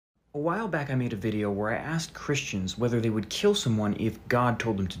A while back I made a video where I asked Christians whether they would kill someone if God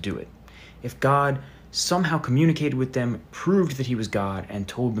told them to do it. If God somehow communicated with them, proved that he was God, and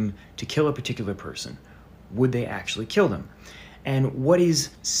told them to kill a particular person, would they actually kill them? And what is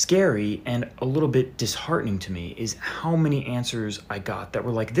scary and a little bit disheartening to me is how many answers I got that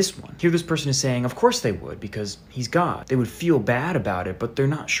were like this one. Here this person is saying, of course they would, because he's God. They would feel bad about it, but they're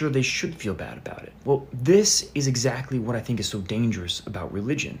not sure they should feel bad about it. Well, this is exactly what I think is so dangerous about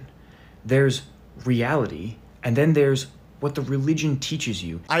religion. There's reality, and then there's what the religion teaches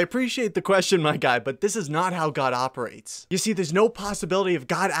you. I appreciate the question, my guy, but this is not how God operates. You see, there's no possibility of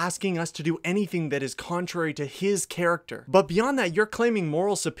God asking us to do anything that is contrary to his character. But beyond that, you're claiming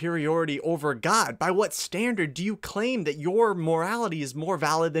moral superiority over God. By what standard do you claim that your morality is more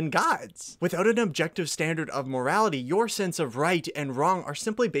valid than God's? Without an objective standard of morality, your sense of right and wrong are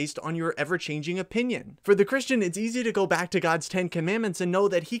simply based on your ever-changing opinion. For the Christian, it's easy to go back to God's 10 commandments and know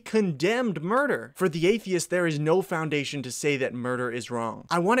that he condemned murder. For the atheist, there is no foundation to say that murder is wrong.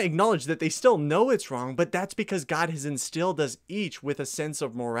 I want to acknowledge that they still know it's wrong, but that's because God has instilled us each with a sense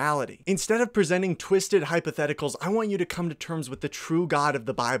of morality. Instead of presenting twisted hypotheticals, I want you to come to terms with the true God of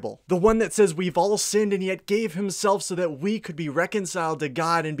the Bible. The one that says we've all sinned and yet gave himself so that we could be reconciled to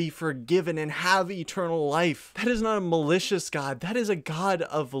God and be forgiven and have eternal life. That is not a malicious God. That is a God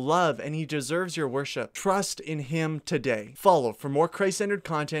of love, and he deserves your worship. Trust in him today. Follow for more Christ-centered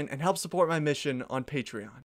content and help support my mission on Patreon.